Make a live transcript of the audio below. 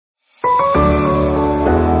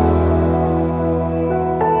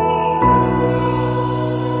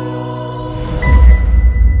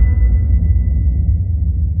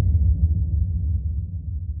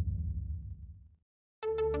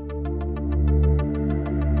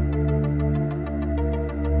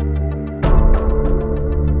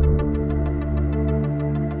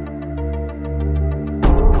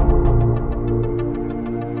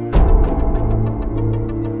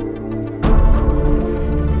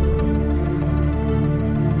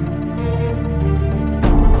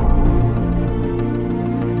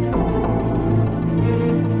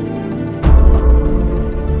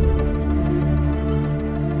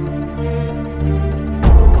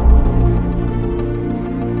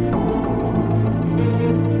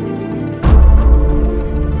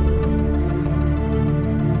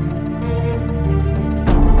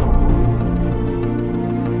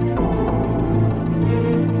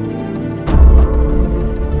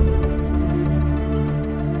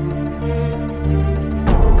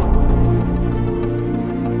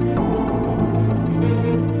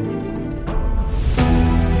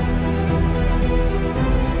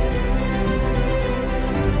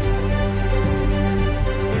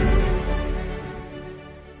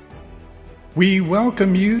We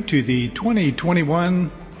welcome you to the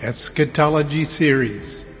 2021 Eschatology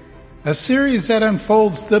Series, a series that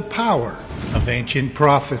unfolds the power of ancient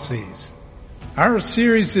prophecies. Our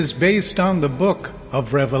series is based on the book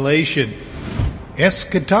of Revelation.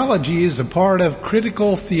 Eschatology is a part of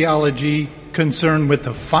critical theology concerned with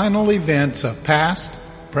the final events of past,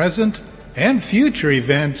 present, and future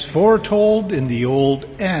events foretold in the Old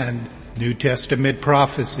and New Testament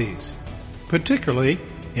prophecies, particularly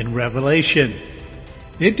in Revelation.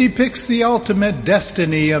 It depicts the ultimate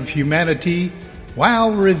destiny of humanity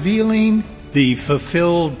while revealing the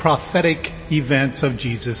fulfilled prophetic events of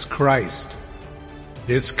Jesus Christ.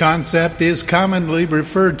 This concept is commonly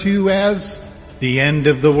referred to as the end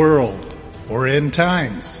of the world or end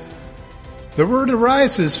times. The word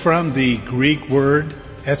arises from the Greek word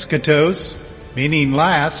eschatos, meaning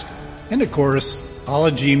last, and of course,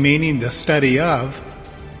 ology meaning the study of.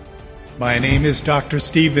 My name is Dr.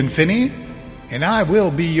 Stephen Finney, and I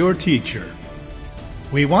will be your teacher.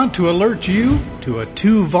 We want to alert you to a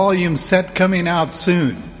 2-volume set coming out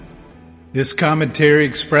soon. This commentary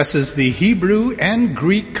expresses the Hebrew and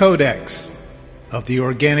Greek codex of the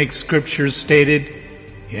organic scriptures stated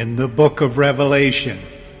in the book of Revelation,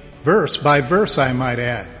 verse by verse, I might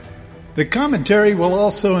add. The commentary will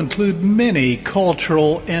also include many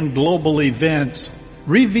cultural and global events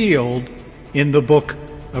revealed in the book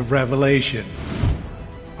of Revelation.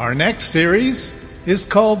 Our next series is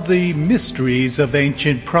called The Mysteries of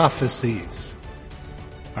Ancient Prophecies.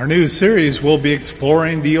 Our new series will be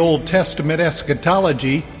exploring the Old Testament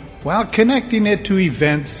eschatology while connecting it to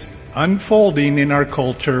events unfolding in our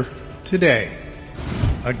culture today.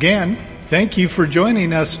 Again, thank you for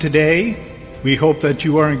joining us today. We hope that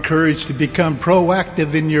you are encouraged to become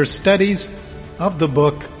proactive in your studies of the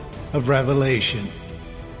book of Revelation.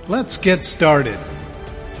 Let's get started.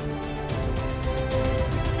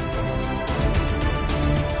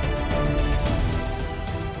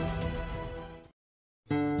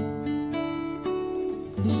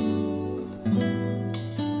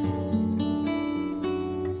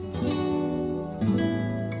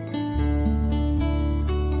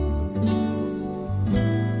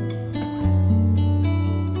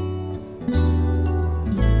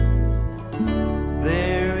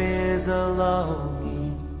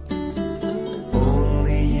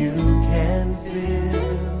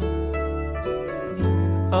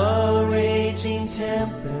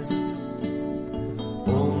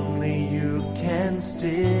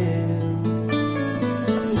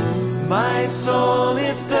 My soul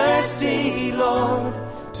is thirsty, Lord,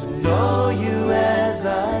 to know you as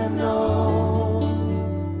I know.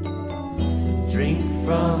 Drink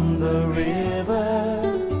from the river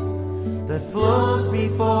that flows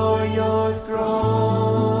before your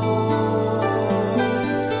throne.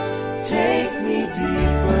 Take me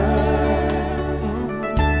deeper,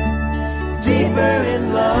 deeper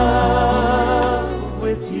in love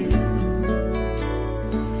with you.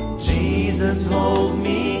 Jesus, hold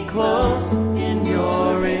me close in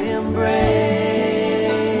your embrace.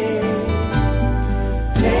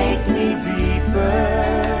 Take me deeper,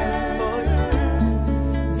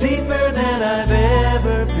 deeper than I've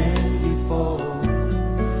ever been before.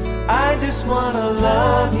 I just want to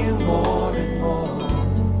love you more and more.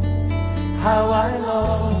 How I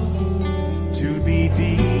long to be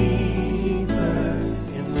deeper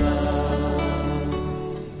in love.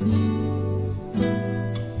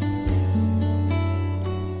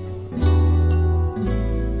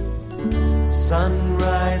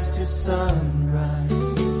 Sunrise to sunrise,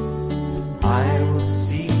 I will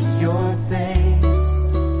seek your face.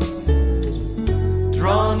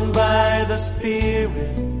 Drawn by the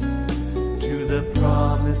Spirit to the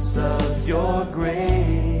promise of your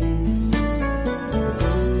grace.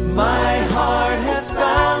 My heart has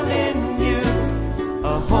found in you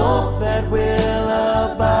a hope that will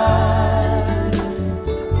abide.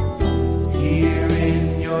 Here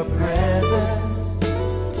in your presence,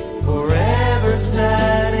 forever satisfied.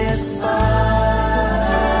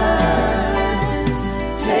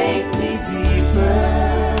 Take me deeper,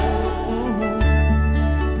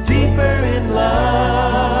 deeper in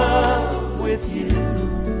love with you.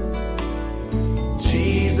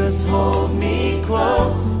 Jesus, hold me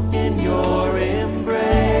close in your embrace.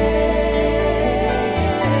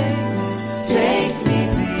 Take me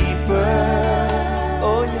deeper,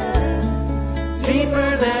 oh yes,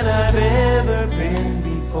 deeper than I've ever been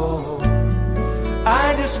before.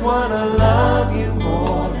 I just want to love you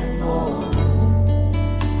more and more.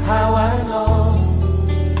 How I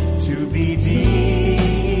long to be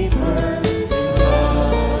deeper in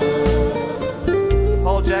love.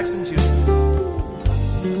 Paul Jackson Jr.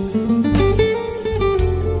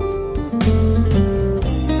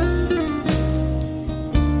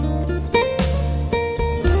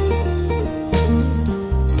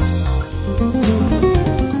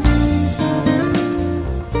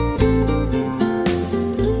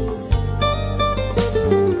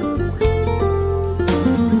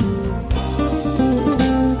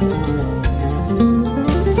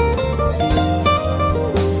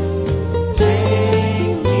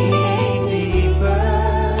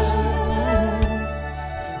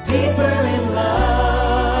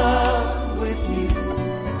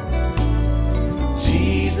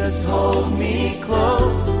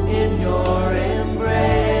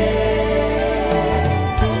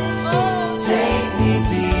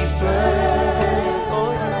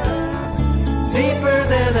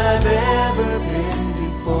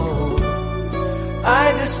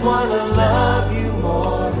 just want to love you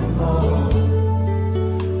more and more.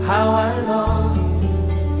 How I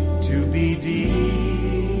long to be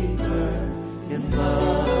deeper in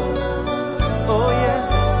love. Oh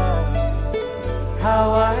yeah. How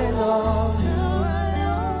I long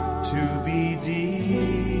to be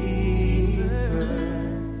deeper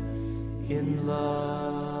in love.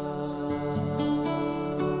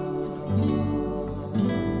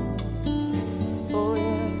 Oh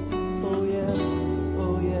yes, oh yes,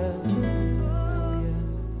 oh yes, oh yes.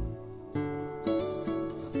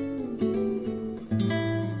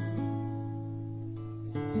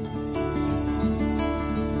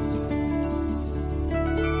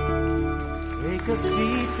 Take us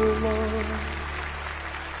deeper, Lord.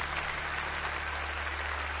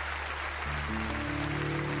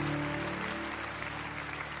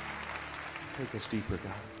 Take us deeper,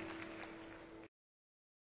 God.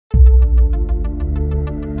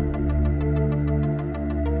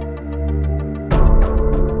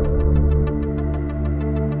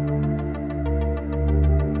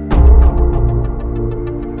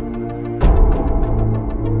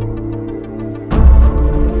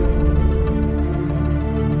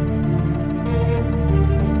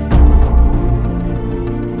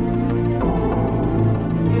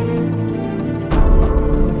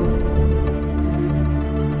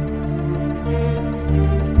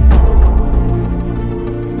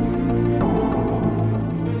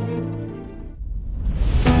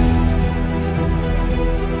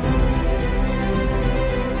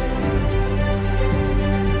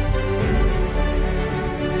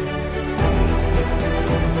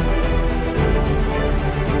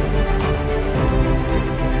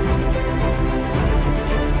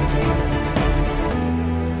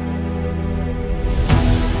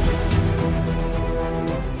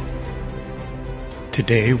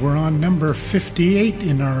 Today we're on number 58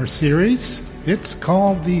 in our series. It's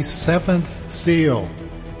called the Seventh Seal,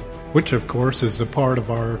 which of course is a part of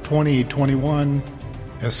our 2021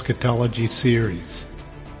 Eschatology series.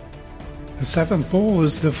 The seventh bowl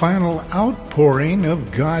is the final outpouring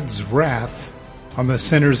of God's wrath on the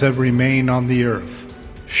sinners that remain on the earth,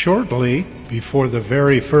 shortly before the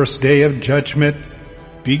very first day of judgment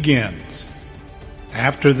begins.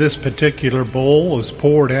 After this particular bowl is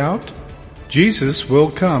poured out, Jesus will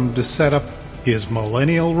come to set up his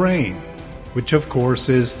millennial reign, which of course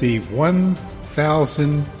is the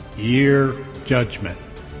 1,000-year judgment.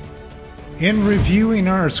 In reviewing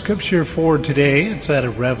our scripture for today, it's out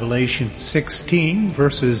of Revelation 16,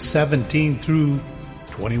 verses 17 through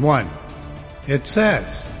 21. It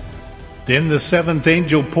says, "Then the seventh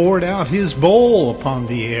angel poured out his bowl upon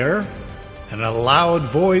the air, and a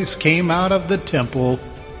loud voice came out of the temple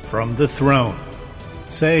from the throne,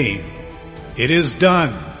 saying, 'It is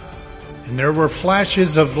done.' And there were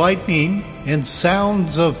flashes of lightning and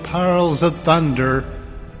sounds of peals of thunder,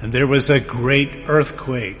 and there was a great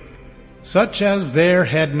earthquake, such as there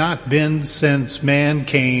had not been since man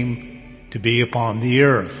came to be upon the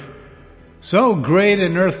earth. So great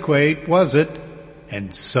an earthquake was it,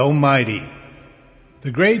 and so mighty.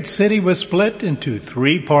 The great city was split into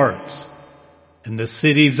 3 parts, and the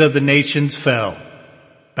cities of the nations fell.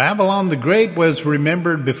 Babylon the Great was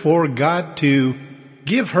remembered before God to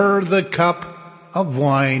give her the cup of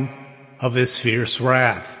wine of his fierce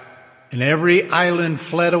wrath. And every island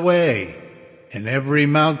fled away, and every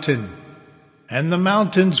mountain, and the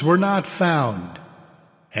mountains were not found.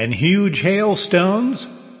 And huge hailstones,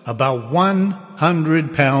 about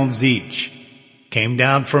 100 pounds each, came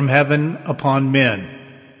down from heaven upon men.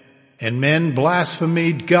 And men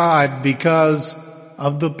blasphemed God because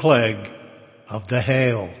of the plague of the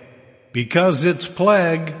hail, because its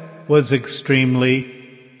plague was extremely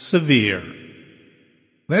severe."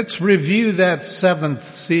 Let's review that seventh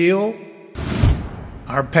seal.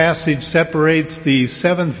 Our passage separates the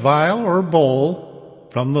seventh vial or bowl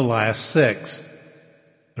from the last 6.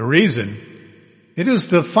 The reason? It is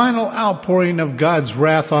the final outpouring of God's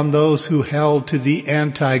wrath on those who held to the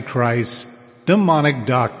Antichrist's demonic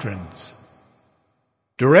doctrines.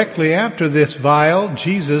 Directly after this vial,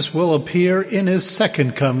 Jesus will appear in his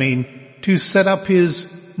second coming to set up his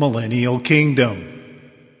millennial kingdom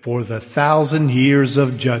for the 1,000 years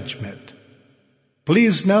of judgment.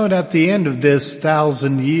 Please note at the end of this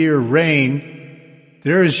 1,000-year reign,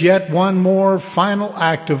 there is yet one more final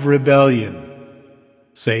act of rebellion.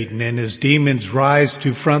 Satan and his demons rise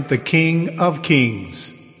to front the King of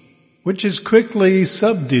Kings, which is quickly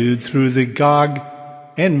subdued through the Gog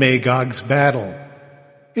and Magog's battle.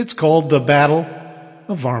 It's called the Battle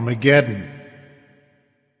of Armageddon.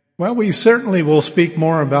 Well, we certainly will speak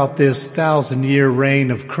more about this 1,000-year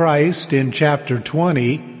reign of Christ in chapter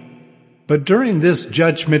 20, But during this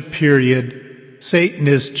judgment period, Satan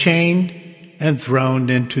is chained and thrown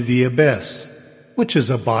into the abyss, which is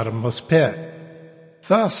a bottomless pit,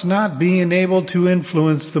 thus not being able to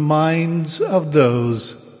influence the minds of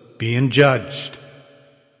those being judged.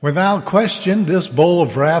 Without question, this bowl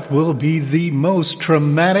of wrath will be the most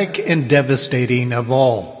traumatic and devastating of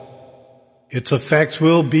all. Its effects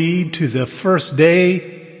will be to the first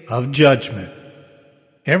day of judgment.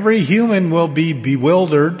 Every human will be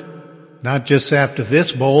bewildered, not just after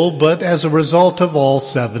this bowl, but as a result of all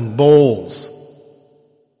 7 bowls.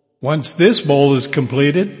 Once this bowl is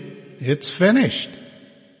completed, it's finished.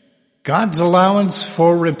 God's allowance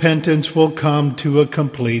for repentance will come to a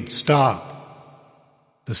complete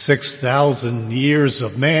stop. The 6,000 years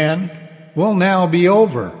of man will now be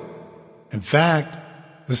over. In fact,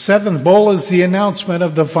 the 7th bowl is the announcement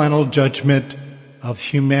of the final judgment of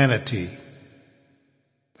humanity.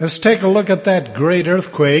 Let's take a look at that great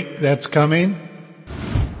earthquake that's coming.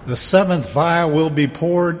 The 7th vial will be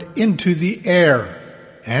poured into the air,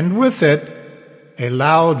 and with it, a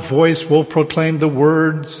loud voice will proclaim the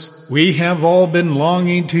words we have all been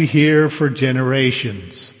longing to hear for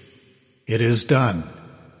generations. It is done.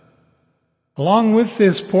 Along with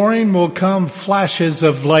this pouring will come flashes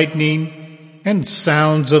of lightning and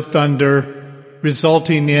sounds of thunder,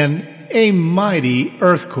 resulting in a mighty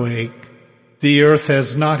earthquake the earth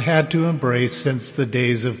has not had to embrace since the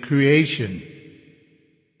days of creation.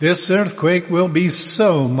 This earthquake will be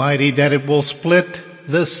so mighty that it will split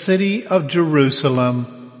the city of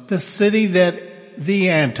Jerusalem, the city that the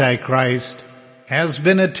Antichrist has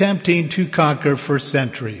been attempting to conquer for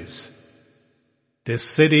centuries. This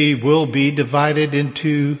city will be divided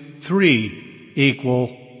into 3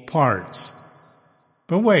 equal parts.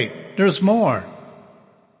 But wait, there's more.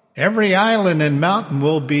 Every island and mountain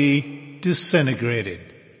will be disintegrated,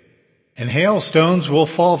 and hailstones will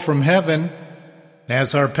fall from heaven,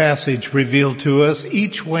 as our passage revealed to us,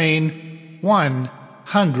 each weighing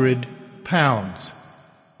 100 pounds.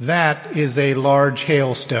 That is a large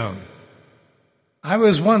hailstone. I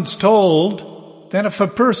was once told that if a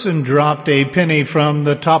person dropped a penny from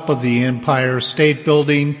the top of the Empire State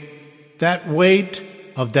Building, that weight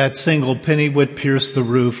of that single penny would pierce the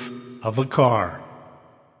roof of a car.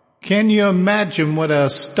 Can you imagine what a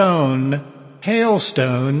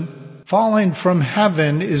hailstone falling from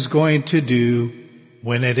heaven is going to do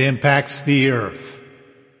when it impacts the earth?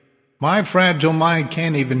 My fragile mind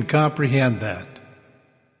can't even comprehend that.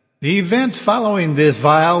 The events following this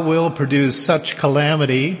vial will produce such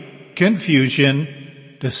calamity, confusion,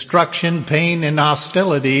 destruction, pain, and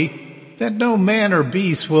hostility that no man or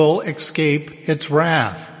beast will escape its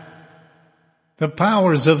wrath. The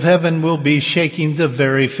powers of heaven will be shaking the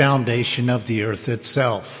very foundation of the earth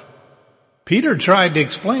itself. Peter tried to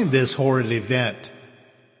explain this horrid event.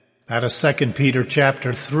 Out of 2 Peter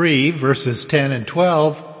chapter 3, verses 10 and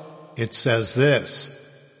 12, it says this,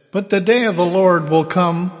 "But the day of the Lord will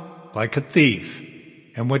come like a thief,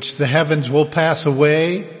 in which the heavens will pass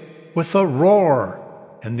away with a roar,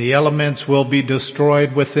 and the elements will be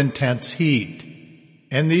destroyed with intense heat,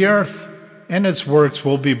 and the earth and its works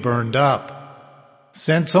will be burned up.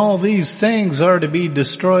 Since all these things are to be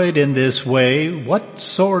destroyed in this way, what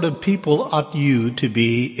sort of people ought you to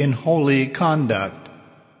be in holy conduct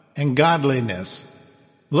and godliness,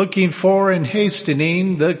 looking for and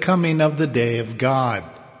hastening the coming of the day of God,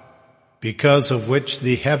 because of which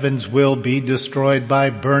the heavens will be destroyed by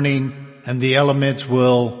burning, and the elements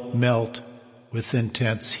will melt with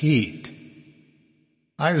intense heat."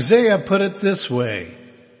 Isaiah put it this way,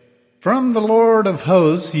 "From the Lord of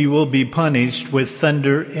hosts you will be punished with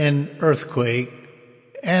thunder and earthquake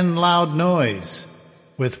and loud noise,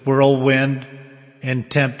 with whirlwind and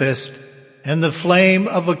tempest and the flame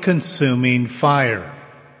of a consuming fire."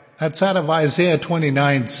 That's out of Isaiah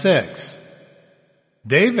 29:6.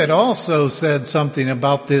 David also said something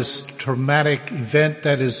about this traumatic event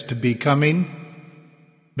that is to be coming.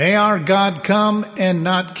 "May our God come and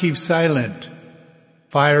not keep silent.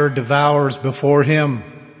 Fire devours before him,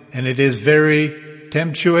 and it is very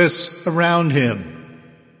tempestuous around him.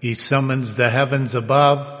 He summons the heavens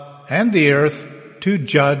above and the earth to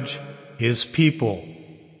judge his people."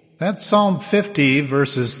 That's Psalm 50,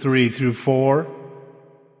 verses 3 through 4.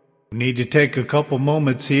 We need to take a couple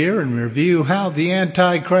moments here and review how the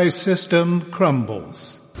Antichrist system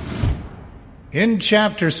crumbles. In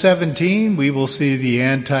chapter 17, we will see the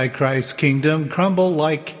Antichrist kingdom crumble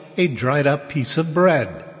like a dried up piece of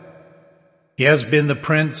bread. He has been the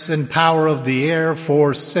prince and power of the air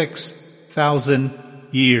for 6,000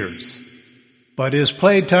 years. But his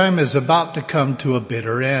playtime is about to come to a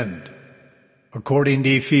bitter end. According to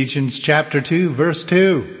Ephesians chapter 2, verse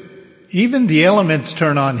 2, even the elements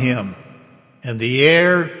turn on him, and the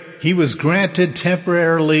air he was granted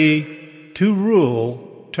temporarily to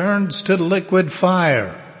rule turns to liquid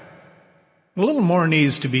fire. A little more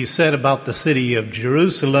needs to be said about the city of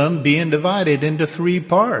Jerusalem being divided into 3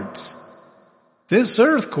 parts. This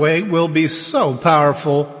earthquake will be so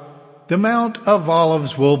powerful, the Mount of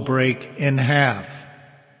Olives will break in half.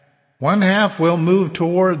 One half will move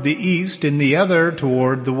toward the east and the other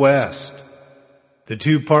toward the west. The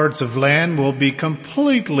 2 parts of land will be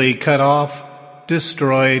completely cut off,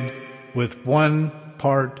 destroyed, with 1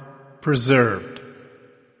 part preserved.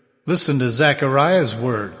 Listen to Zechariah's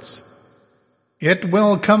words. It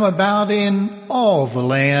will come about in all the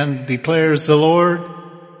land, declares the Lord,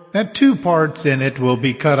 that 2 parts in it will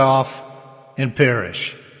be cut off and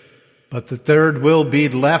perish, but the 3rd will be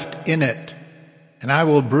left in it, and I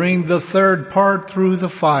will bring the 3rd part through the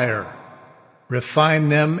fire, refine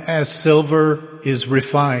them as silver is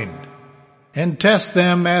refined, and test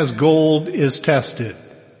them as gold is tested.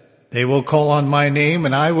 They will call on my name,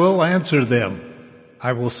 and I will answer them.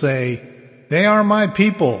 I will say, they are my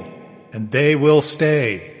people, and they will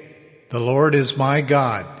stay. The Lord is my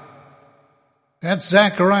God. That's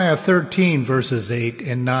Zechariah 13, verses 8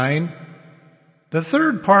 and 9. The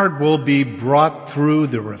 3rd part will be brought through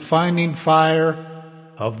the refining fire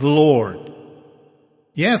of the Lord.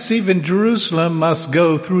 Yes, even Jerusalem must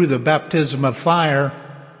go through the baptism of fire.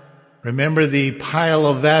 Remember the pile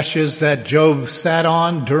of ashes that Job sat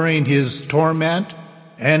on during his torment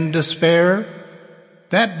and despair?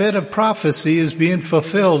 That bit of prophecy is being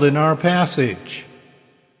fulfilled in our passage.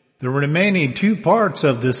 The remaining 2 parts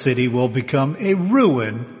of the city will become a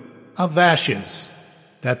ruin of ashes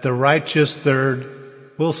that the righteous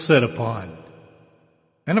 3rd will sit upon.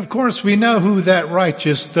 And of course we know who that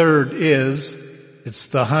righteous 3rd is. It's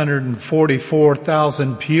the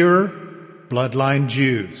 144,000 pure bloodline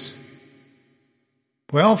Jews.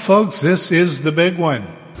 Well, folks, this is the big one.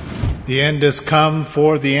 The end has come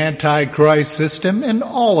for the Antichrist system and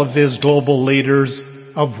all of his global leaders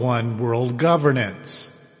of one world governance.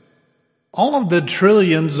 All of the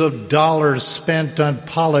trillions of dollars spent on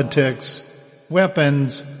politics,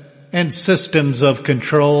 weapons, and systems of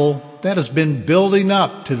control that has been building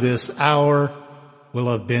up to this hour will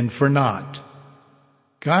have been for naught.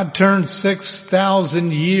 God turned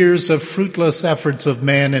 6,000 years of fruitless efforts of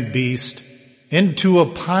man and beast into a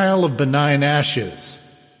pile of benign ashes.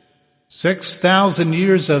 6,000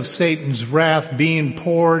 years of Satan's wrath being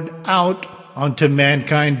poured out onto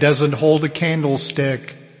mankind doesn't hold a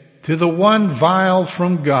candlestick to the one vial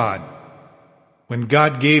from God. When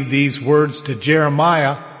God gave these words to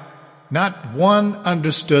Jeremiah, not one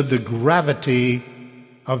understood the gravity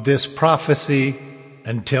of this prophecy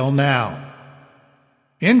until now.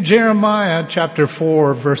 In Jeremiah chapter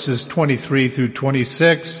 4, verses 23 through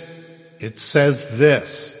 26, it says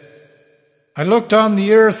this, I looked on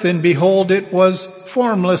the earth, and behold, it was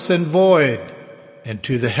formless and void, and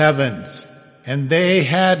to the heavens, and they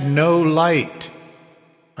had no light.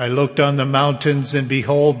 I looked on the mountains, and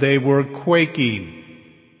behold, they were quaking,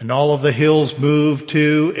 and all of the hills moved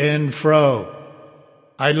to and fro.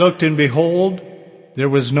 I looked, and behold, there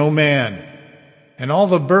was no man, and all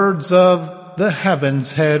the birds of the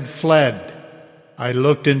heavens had fled. I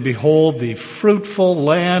looked, and behold, the fruitful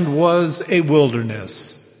land was a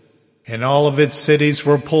wilderness, and all of its cities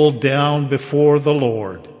were pulled down before the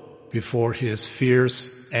Lord, before his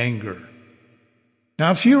fierce anger.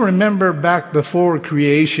 Now, if you remember back before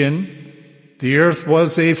creation, the earth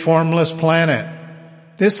was a formless planet.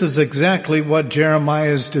 This is exactly what Jeremiah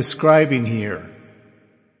is describing here.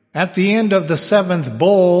 At the end of the 7th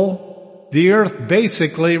bowl, the earth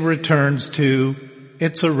basically returns to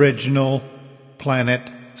its original planet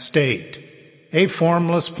state, a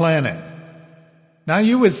formless planet. Now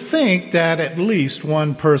you would think that at least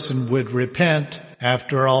one person would repent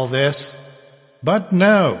after all this, but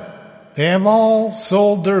no, they have all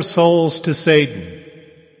sold their souls to Satan.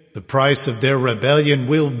 The price of their rebellion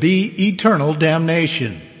will be eternal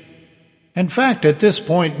damnation. In fact, at this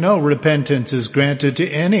point, no repentance is granted to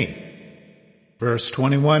any. Verse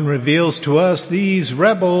 21 reveals to us these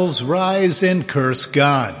rebels rise and curse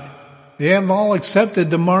God. They have all accepted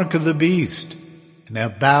the mark of the beast and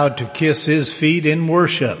have bowed to kiss his feet in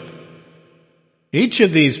worship. Each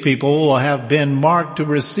of these people will have been marked to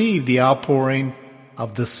receive the outpouring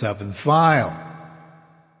of the 7th vial.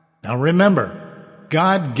 Now remember,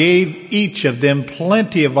 God gave each of them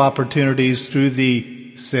plenty of opportunities through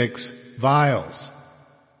the 6 vials.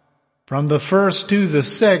 From the 1st to the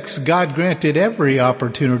 6th, God granted every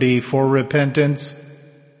opportunity for repentance,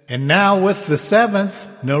 and now with the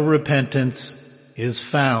 7th, no repentance is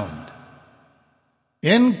found.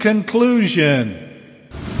 In conclusion,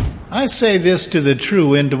 I say this to the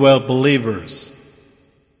true indwelt believers.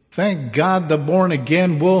 Thank God the born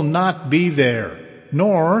again will not be there,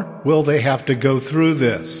 nor will they have to go through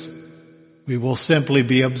this. We will simply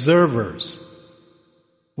be observers.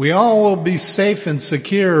 We all will be safe and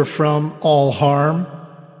secure from all harm.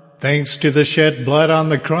 Thanks to the shed blood on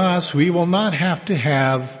the cross, we will not have to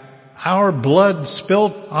have our blood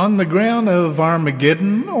spilt on the ground of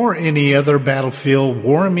Armageddon or any other battlefield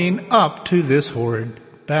warming up to this horrid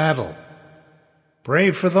battle. Pray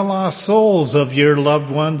for the lost souls of your loved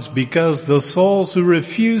ones, because the souls who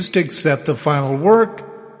refuse to accept the final work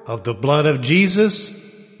of the blood of Jesus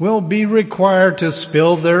will be required to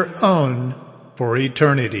spill their own for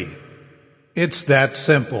eternity. It's that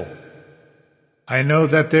simple. I know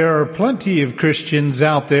that there are plenty of Christians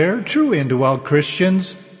out there, true indwelt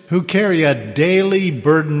Christians, who carry a daily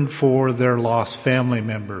burden for their lost family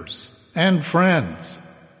members and friends.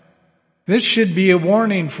 This should be a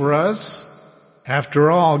warning for us.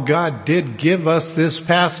 After all, God did give us this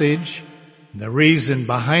passage. The reason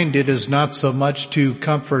behind it is not so much to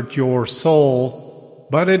comfort your soul,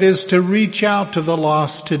 but it is to reach out to the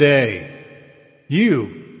lost today.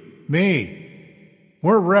 You, me,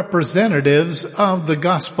 we're representatives of the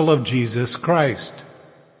gospel of Jesus Christ.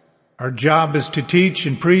 Our job is to teach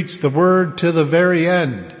and preach the word to the very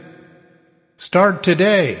end. Start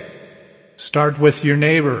today. Start with your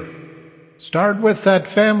neighbor. Start with that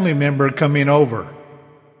family member coming over.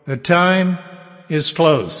 The time is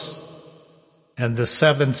close, and the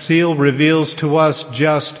seventh seal reveals to us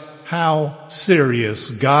just how serious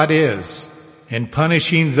God is in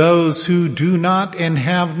punishing those who do not and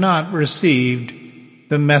have not received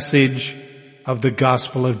the message of the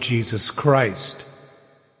gospel of Jesus Christ.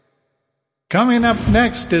 Coming up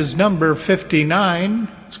next is number 59.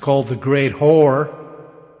 It's called The Great Whore.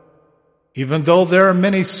 Even though there are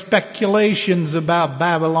many speculations about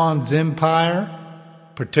Babylon's empire,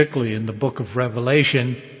 particularly in the book of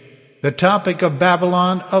Revelation, the topic of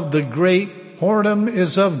Babylon of the Great Whoredom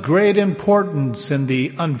is of great importance in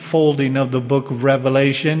the unfolding of the book of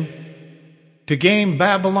Revelation. To gain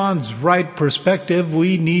Babylon's right perspective,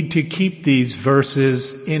 we need to keep these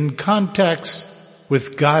verses in context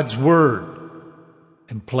with God's Word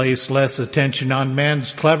and place less attention on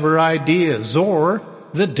man's clever ideas or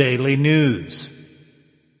the daily news.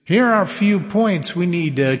 Here are a few points we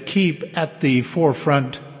need to keep at the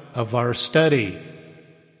forefront of our study,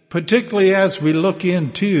 particularly as we look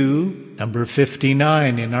into number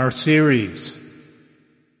 59 in our series.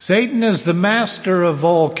 Satan is the master of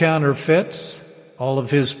all counterfeits. All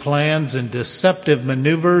of his plans and deceptive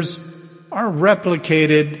maneuvers are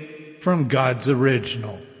replicated from God's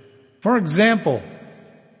original. For example,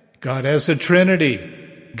 God has a Trinity: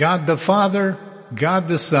 God the Father, God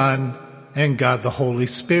the Son, and God the Holy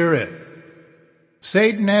Spirit.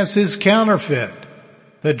 Satan has his counterfeit: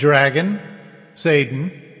 the dragon,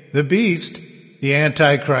 Satan, the beast, the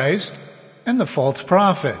Antichrist, and the false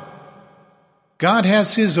prophet. God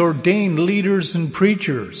has his ordained leaders and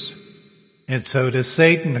preachers, and so does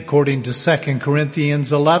Satan, according to 2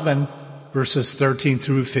 Corinthians 11, verses 13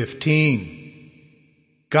 through 15.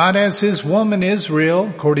 God has his woman Israel,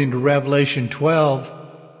 according to Revelation 12,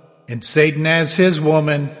 and Satan has his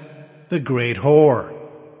woman, the great whore.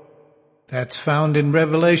 That's found in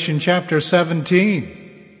Revelation chapter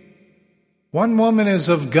 17. One woman is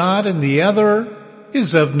of God and the other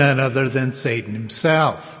is of none other than Satan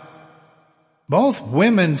himself. Both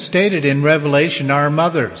women stated in Revelation are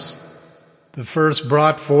mothers. The first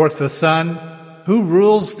brought forth the Son who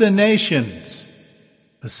rules the nations.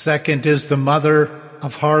 The second is the mother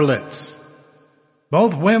of harlots.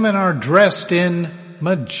 Both women are dressed in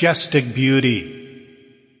majestic beauty.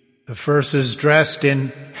 The first is dressed in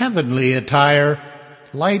heavenly attire,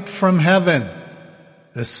 light from heaven.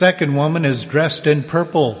 The second woman is dressed in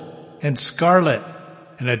purple and scarlet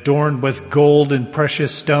and adorned with gold and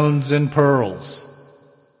precious stones and pearls.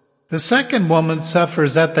 The second woman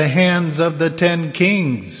suffers at the hands of the 10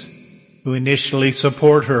 kings who initially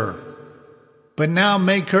support her, but now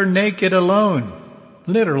make her naked alone,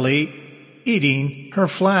 literally eating her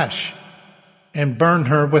flesh, and burn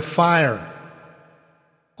her with fire.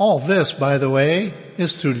 All this, by the way,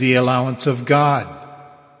 is through the allowance of God.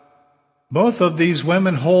 Both of these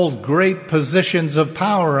women hold great positions of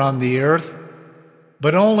power on the earth,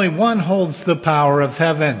 but only one holds the power of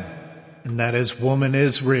heaven, and that is woman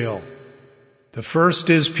Israel. The first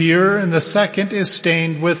is pure, and the second is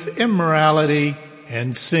stained with immorality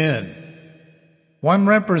and sin. One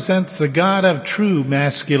represents the God of true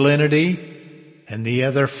masculinity, and the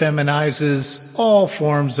other feminizes all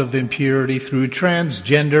forms of impurity through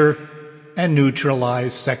transgender and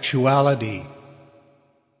neutralize sexuality.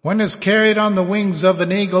 One is carried on the wings of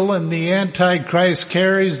an eagle, and the Antichrist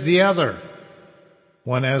carries the other.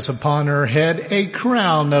 One has upon her head a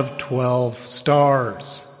crown of 12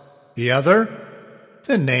 stars. The other,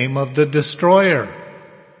 the name of the destroyer,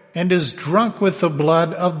 and is drunk with the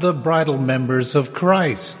blood of the bridal members of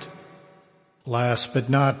Christ. Last but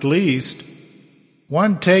not least,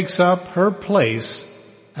 one takes up her place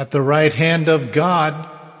at the right hand of God,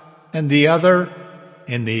 and the other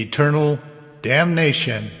in the eternal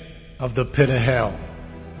damnation of the pit of hell.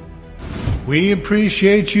 We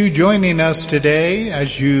appreciate you joining us today.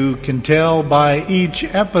 As you can tell by each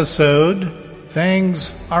episode,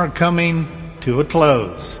 things are coming to a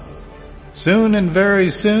close. Soon and very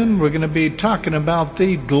soon, we're going to be talking about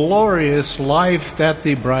the glorious life that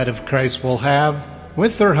the bride of Christ will have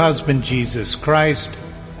with her husband Jesus Christ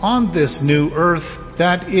on this new earth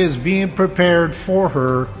that is being prepared for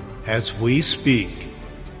her as we speak.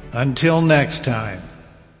 Until next time.